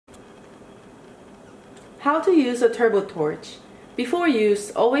How to use a turbo torch. Before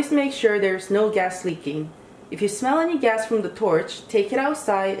use, always make sure there's no gas leaking. If you smell any gas from the torch, take it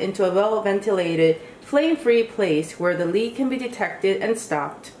outside into a well-ventilated, flame-free place where the leak can be detected and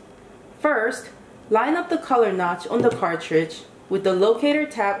stopped. First, line up the color notch on the cartridge with the locator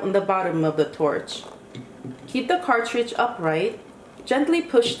tab on the bottom of the torch. Keep the cartridge upright, gently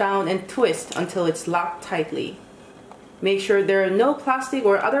push down and twist until it's locked tightly. Make sure there are no plastic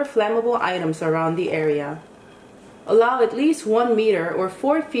or other flammable items around the area. Allow at least 1 meter or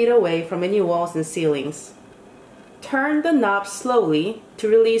 4 feet away from any walls and ceilings. Turn the knob slowly to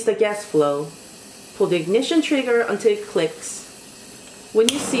release the gas flow. Pull the ignition trigger until it clicks. When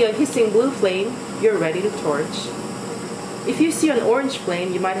you see a hissing blue flame, you're ready to torch. If you see an orange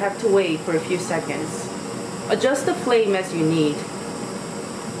flame, you might have to wait for a few seconds. Adjust the flame as you need.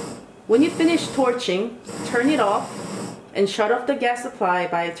 When you finish torching, turn it off and shut off the gas supply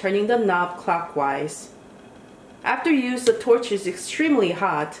by turning the knob clockwise. After use, the torch is extremely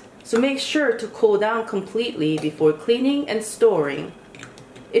hot, so make sure to cool down completely before cleaning and storing.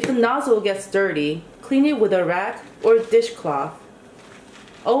 If the nozzle gets dirty, clean it with a rag or dishcloth.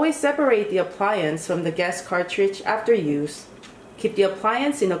 Always separate the appliance from the gas cartridge after use. Keep the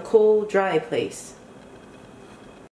appliance in a cool, dry place.